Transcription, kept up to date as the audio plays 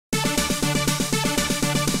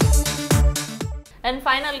And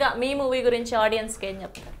ఫైనల్గా మీ movie గురించి ఆడియన్స్కి ఏం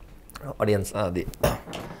చెప్తారు? ఆడియన్స్ అది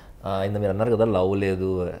ఇంత మీరు అన్నారు కదా, లవ్ లేదు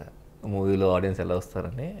మూవీలో ఆడియన్స్ ఎలా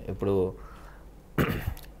వస్తారని. ఇప్పుడు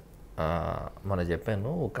మనం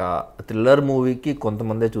చెప్పాను, ఒక థ్రిల్లర్ మూవీకి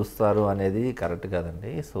కొంతమందే చూస్తారు అనేది కరెక్ట్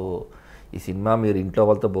కాదండి. సో ఈ సినిమా మీరు ఇంట్లో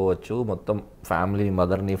వాళ్ళతో పోవచ్చు, మొత్తం ఫ్యామిలీ,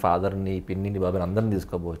 మదర్ని, ఫాదర్ని, పిన్నిని, బాబాని అందరిని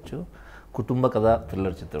తీసుకోపోవచ్చు. కుటుంబ కథ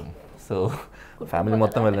థ్రిల్లర్ చిత్రం. సో ఫ్యామిలీ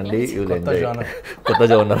మొత్తం వెళ్ళండి, కొత్త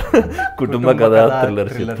జోనర్ కుటుంబ కథ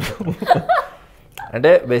థ్రిల్లర్ చిత్రం.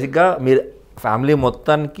 అంటే బేసిక్గా మీరు ఫ్యామిలీ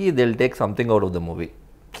మొత్తానికి they will take something out of the movie,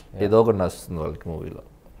 ఏదో ఒకటి నచ్చుతుంది వాళ్ళకి మూవీలో.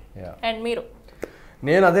 అండ్ మీరు?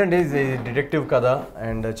 నేను అదే అండి, డిటెక్టివ్ కథ.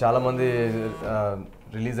 అండ్ చాలామంది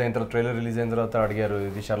రిలీజ్ అయిన తర్వాత, ట్రైలర్ రిలీజ్ అయిన తర్వాత అడిగారు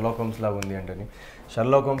ఇది షర్లాక్ హోమ్స్ లాగా ఉంది అంటే.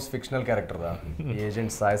 Sherlock homes fictional క్యారెక్టర్దా,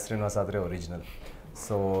 agent Sai Srinivasa Athreya original.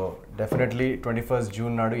 So definitely 21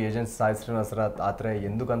 June నాడు ఏజెంట్ సాయి శ్రీనివాస ఆత్రేయ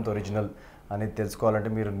ఎందుకు అంత ఒరిజినల్ అనేది తెలుసుకోవాలంటే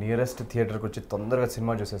మీరు నియరెస్ట్ థియేటర్కి వచ్చి తొందరగా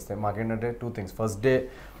సినిమా చూసేస్తే. మాకేంటంటే 2 things. First day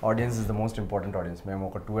audience is the most important audience. మేము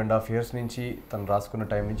ఒక 2.5 years నుంచి తను రాసుకున్న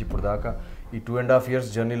టైం నుంచి ఇప్పుడు దాకా ఈ 2.5 years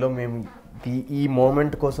జర్నీలో మేము ఈ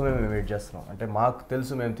మూమెంట్ కోసమే మేము వెయిట్ చేస్తున్నాం. అంటే మాకు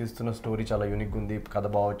తెలుసు మేము తీస్తున్న స్టోరీ చాలా యూనిక్గా ఉంది, కథ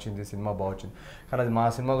బాగా వచ్చింది, సినిమా బాగా వచ్చింది, కానీ అది మా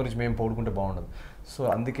సినిమా గురించి మేము పోడుకుంటే బాగుండదు. సో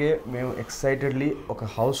అందుకే మేము ఎక్సైటెడ్లీ ఒక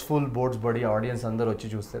హౌస్ఫుల్ బోర్డ్స్ బడి ఆడియన్స్ అందరూ వచ్చి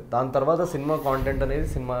చూస్తే దాని తర్వాత సినిమా కాంటెంట్ అనేది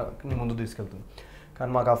సినిమాని ముందు తీసుకెళ్తుంది.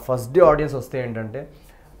 కానీ మాకు ఆ ఫస్ట్ డే ఆడియన్స్ వస్తే ఏంటంటే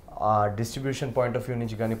ఆ డిస్ట్రిబ్యూషన్ పాయింట్ ఆఫ్ వ్యూ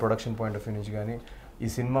నుంచి కానీ, ప్రొడక్షన్ పాయింట్ ఆఫ్ వ్యూ నుంచి కానీ ఈ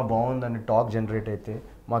సినిమా బాగుందని టాక్ జనరేట్ అయితే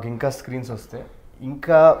మాకు ఇంకా స్క్రీన్స్ వస్తే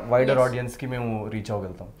ఇంకా వైడర్ ఆడియన్స్కి మేము రీచ్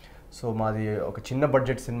అవ్వగలుగుతాం. సో మాది ఒక చిన్న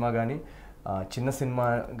బడ్జెట్ సినిమా కానీ చిన్న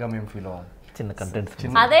సినిమాగా మేము ఫీల్ అవ్వం. చిన్న కంటెంట్.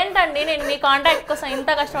 అదేంటండి, నేను మీ కాంటాక్ట్ కోసం ఇంత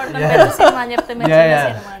కష్టపడుతున్నాను.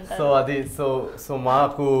 సో అది సో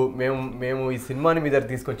మాకు మేము ఈ సినిమాని మీ దగ్గర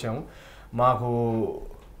తీసుకొచ్చాము. మాకు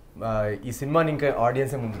ఈ సినిమాని ఇంకా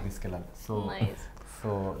ఆడియన్సే ముందుకు తీసుకెళ్ళాలి. So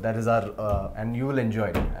that is our and you will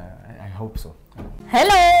enjoy. I hope so.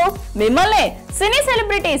 Hello, మిమ్మల్ని సినీ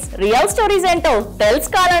సెలబ్రిటీస్ రియల్ స్టోరీస్ ఏంటో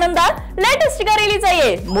తెలుసుకోవాలనుందా? లేటెస్ట్ గా రిలీజ్ అయ్యే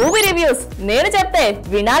మూవీ రివ్యూస్ నేను చెప్తే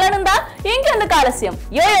వినాలనుందా? ఇంకెందుకు ఆలస్యం,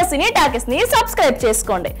 యోయో సినీ టాకీస్ ని సబ్స్క్రైబ్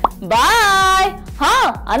చేసుకోండి. బాయ్.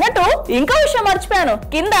 అన్నట్టు ఇంకో విషయం మర్చిపోయాను,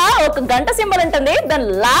 కింద ఒక గంట సింబల్ ఉంటుంది, దాన్ని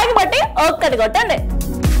లాగి బట్టి ఒక్కటి కొట్టండి.